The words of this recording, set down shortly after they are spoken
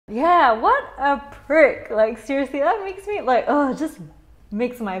Yeah, what a prick. Like seriously, that makes me like, oh, just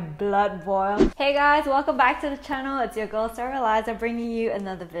makes my blood boil. Hey guys, welcome back to the channel. It's your girl Sarah Eliza bringing you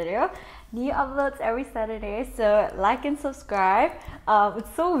another video. New uploads every Saturday, so like and subscribe.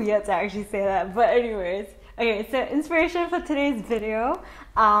 It's so weird to actually say that, but anyways. Okay, so inspiration for today's video.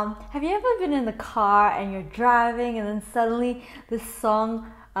 Have you ever been in the car and you're driving and then suddenly this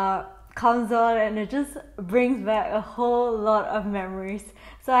song comes on and it just brings back a whole lot of memories?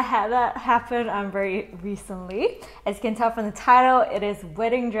 So I had that happen very recently. As you can tell from the title, it is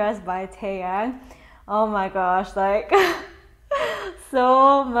Wedding Dress by Taeyang. Oh my gosh, like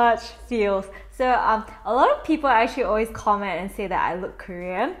so much feels. So a lot of people actually always comment and say that I look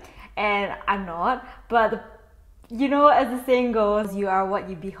Korean, and I'm not, but you know, as the saying goes, you are what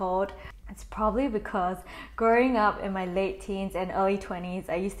you behold. It's probably because growing up in my late teens and early 20s,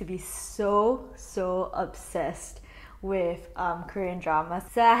 I used to be so obsessed with Korean dramas.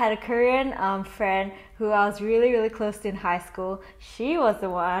 So I had a Korean friend who I was really close to in high school. She was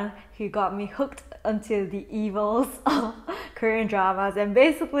the one who got me hooked onto the evils of Korean dramas and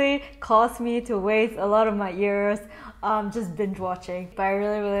basically caused me to waste a lot of my years just binge watching. But I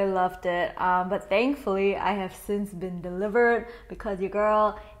really loved it. But thankfully I have since been delivered because your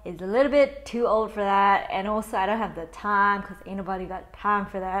girl is a little bit too old for that, and also I don't have the time because ain't nobody got time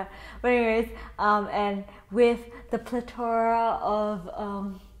for that. But anyways, and with the plethora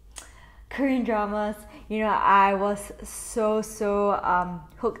of Korean dramas, you know, I was so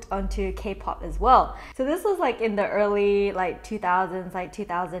hooked onto K-pop as well. So this was like in the early like 2000s, like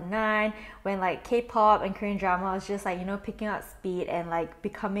 2009, when like K-pop and Korean drama was just like, you know, picking up speed and like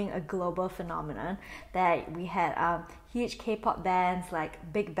becoming a global phenomenon. That we had huge K-pop bands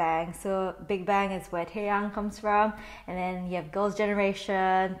like Big Bang. So Big Bang is where Taeyang comes from, and then you have Girls'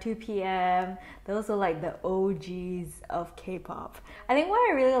 Generation, 2PM. Those are like the OGs of K-pop. I think what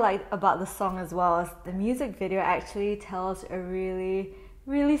I really liked about the song as well is the music video actually tells a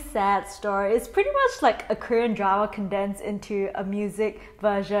really sad story. It's pretty much like a Korean drama condensed into a music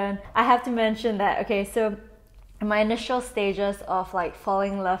version. I have to mention that, okay, so in my initial stages of like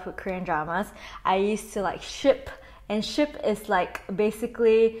falling in love with Korean dramas, I used to like ship. And ship is like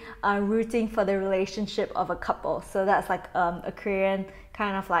basically rooting for the relationship of a couple. So that's like a Korean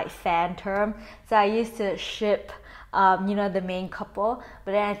kind of like fan term. So I used to ship you know, the main couple.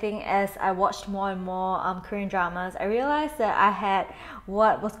 But then I think as I watched more and more Korean dramas, I realized that I had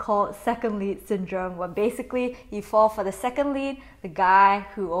what was called second lead syndrome, where basically you fall for the second lead, the guy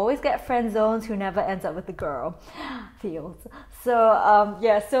who always gets friend zones, who never ends up with the girl. Feels. So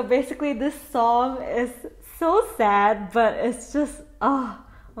yeah, so basically this song is so sad, but it's just oh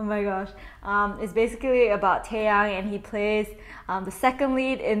my gosh. It's basically about Taeyang, and he plays the second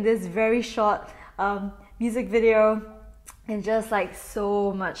lead in this very short music video, and just like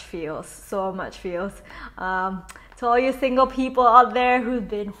so much feels. To all you single people out there who've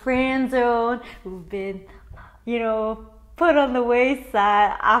been friend zoned, who've been, you know, put on the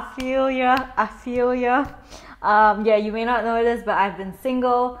wayside, I feel ya. Yeah, you may not know this, but I've been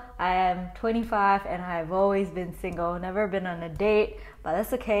single. I am 25 and I've always been single, never been on a date, but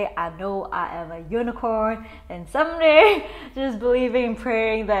that's okay. I know I am a unicorn, and someday just believing and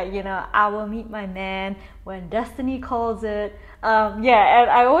praying that, you know, I will meet my man when destiny calls it. Yeah, and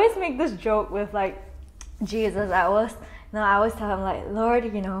I always make this joke with like Jesus. I always tell him like, Lord,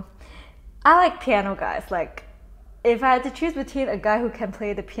 you know, I like piano guys. Like, if I had to choose between a guy who can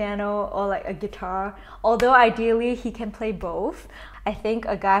play the piano or like a guitar, although ideally he can play both, I think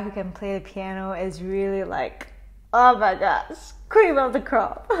a guy who can play the piano is really like, oh my gosh, cream of the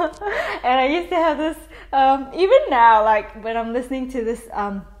crop. And I used to have this, even now, like when I'm listening to this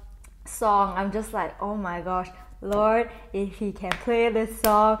song, I'm just like, oh my gosh, Lord, if he can play this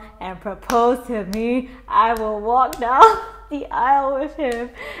song and propose to me, I will walk down the aisle with him.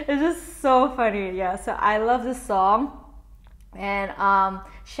 It's just so funny. Yeah, so I love this song. And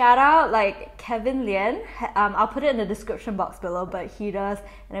shout out like Kevin Lien. I'll put it in the description box below, but he does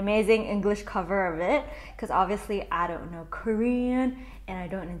an amazing English cover of it, because obviously I don't know Korean and I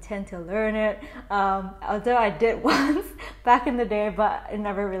don't intend to learn it, although I did once back in the day, but it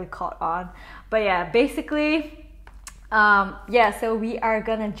never really caught on. But yeah, basically yeah, so we are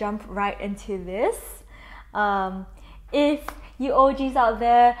gonna jump right into this. If you OGs out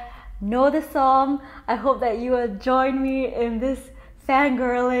there know the song, I hope that you will join me in this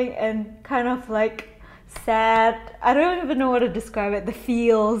fangirling and kind of like sad, I don't even know what to describe it, the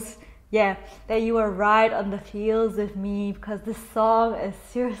feels. Yeah, that you will ride on the feels with me, because this song is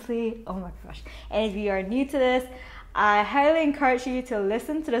seriously, oh my gosh. And if you are new to this, I highly encourage you to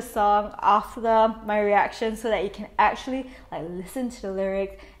listen to the song after my reaction, so that you can actually like listen to the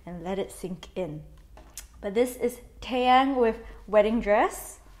lyrics and let it sink in. But this is Taeyang with Wedding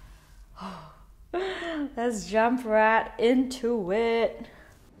Dress. Let's jump right into it.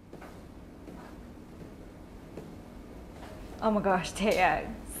 Oh my gosh,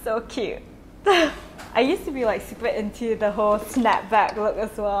 Taeyang, so cute. I used to be like super into the whole snapback look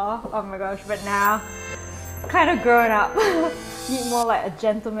as well. Oh my gosh, but now kind of grown up. Need more like a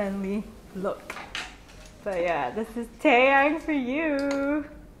gentlemanly look. But yeah, this is Taeyang for you.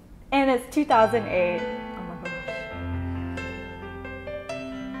 And it's 2008. Oh my gosh.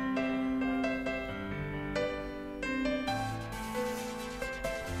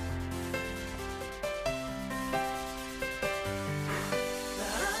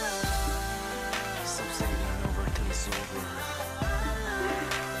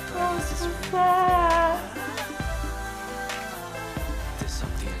 Oh, so sad. There's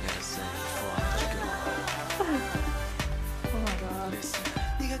something I gotta say before I let you go. Oh my god.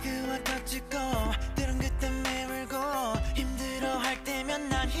 네가 그와 닥치고 때론 그때 매울고 힘들어할 때면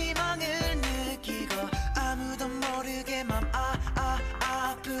난 희망을 느끼고 아무도 모르게 맘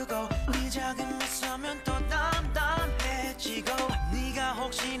아프고 네 작은 미소면 또 담담해지고 네가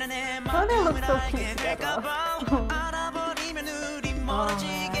혹시나 내 마음을 알게 될까봐 알아버리면 우리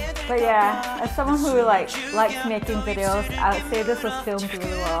멀어지게 될까봐. But yeah, as someone who likes making videos, I would say this was filmed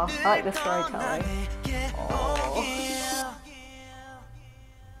really well. I like the storytelling.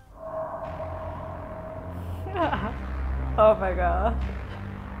 Oh my god.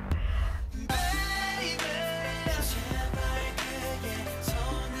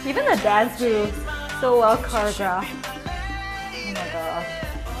 Even the dance moves, so well choreographed. Oh my god.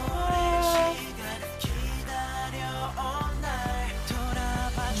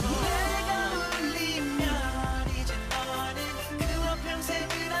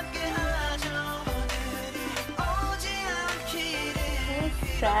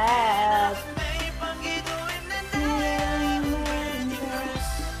 Sad.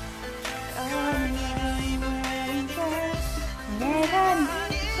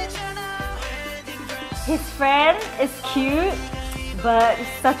 His friend is cute, but he's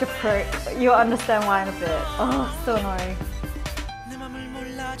such a prick. You'll understand why in a bit. Oh, so annoying.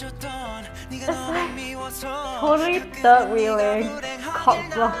 It's like totally third wheeling,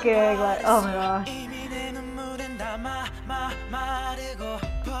 cock blocking, like oh my gosh.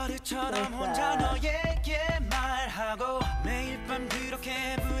 So sad.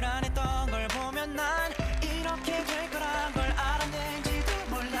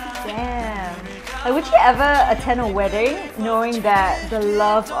 Damn. Like, would you ever attend a wedding knowing that the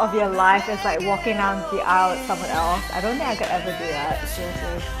love of your life is like walking down the aisle with someone else? I don't think I could ever do that,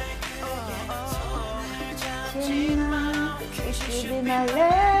 seriously.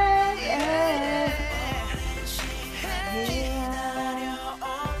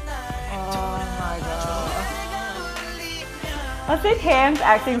 I think Taeyang's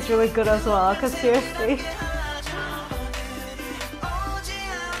acting is really good as well, because seriously.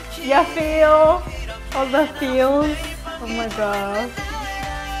 Yeah, feel all the feels. Oh my god.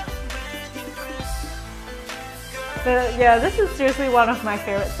 But yeah, this is seriously one of my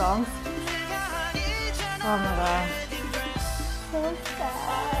favorite songs. Oh my god. So sad.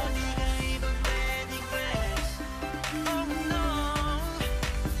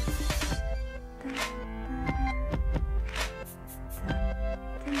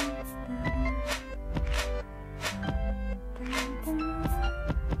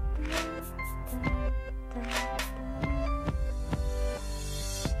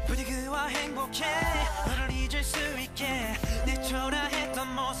 행복해 너를 잊을 수 있게 내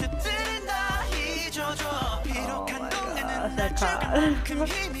초라했던 모습들은 다 잊어줘 비록 한동안은 날 조금만큼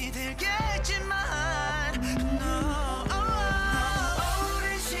힘이 들겠지만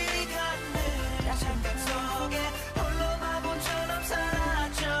오랜 시간을 잠깐 속에 홀로 바보처럼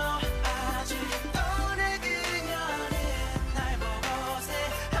살았죠 아직도 내 그녀는 날 보고서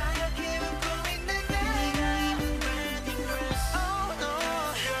하얗게 웃고 있는데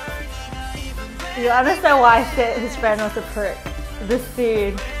You understand why I said his friend was a prick. This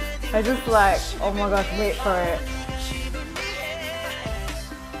scene, I just like, oh my gosh, wait for it.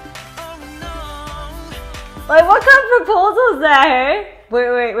 Like, what kind of proposal is that, hey?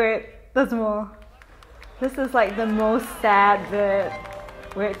 Wait, there's more. This is like the most sad bit.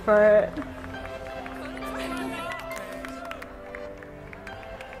 Wait for it.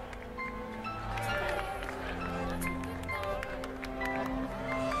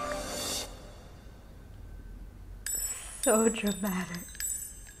 So dramatic.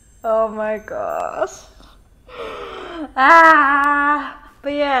 Oh my gosh. Ah!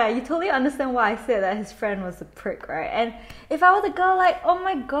 But yeah, you totally understand why I said that his friend was a prick, right? And if I was a girl, like, oh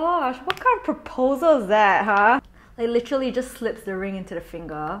my gosh, what kind of proposal is that, huh? Like literally just slips the ring into the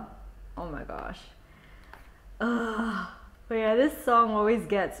finger. Oh my gosh. Ugh. But yeah, this song always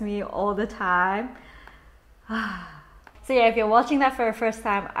gets me all the time. So yeah, if you're watching that for the first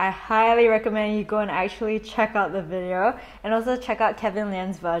time, I highly recommend you go and actually check out the video and also check out Kevin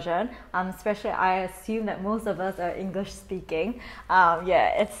Lian's version. Especially I assume that most of us are English speaking.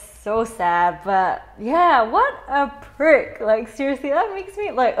 Yeah, it's so sad, but yeah, what a prick. Like seriously, that makes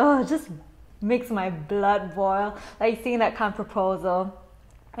me like, oh, just makes my blood boil. Like seeing that kind of proposal.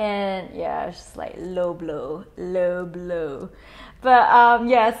 And yeah, it's just like low blow, low blow. But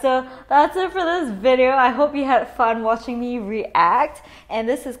yeah, so that's it for this video. I hope you had fun watching me react. And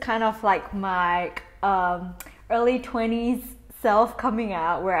this is kind of like my early 20s self coming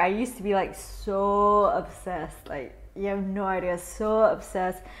out, where I used to be like so obsessed, like you have no idea, so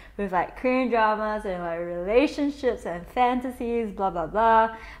obsessed with like Korean dramas and like relationships and fantasies, blah blah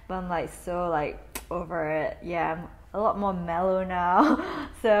blah. But I'm like so like over it. Yeah, I'm a lot more mellow now.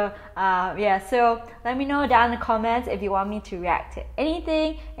 So yeah, so let me know down in the comments if you want me to react to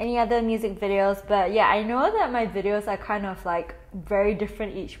anything, any other music videos. But yeah, I know that my videos are kind of like very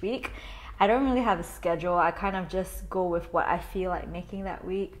different each week. I don't really have a schedule. I kind of just go with what I feel like making that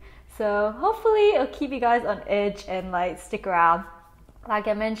week. So hopefully it'll keep you guys on edge and like stick around. Like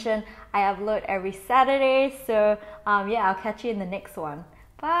I mentioned, I upload every Saturday. So yeah, I'll catch you in the next one.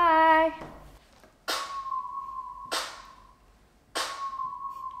 Bye!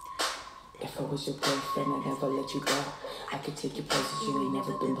 If I was your boyfriend, I'd never let you go. I could take you places you ain't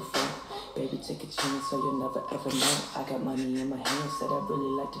never been before. Baby, take a chance so you'll never ever know. I got money in my hands that I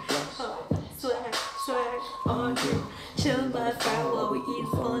really like to blow. Swag on you. Chillin' by the fire while we eat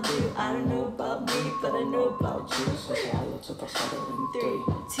fondue. I don't know about me, but I know about you. So say hello to Pasado in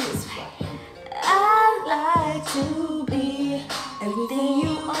 3, 2, swag. I like to be everything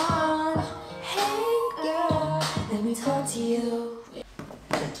you want. Hey girl, let me talk to you.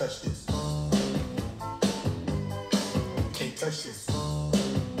 Can't touch this. Can't touch this.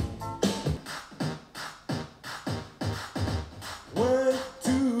 1,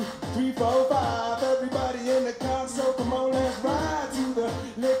 2, 3, 4, 5. Everybody in the car, so come on, let's ride to the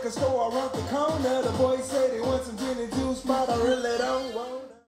liquor store around the corner. The boys say they want some gin and juice, but I really don't want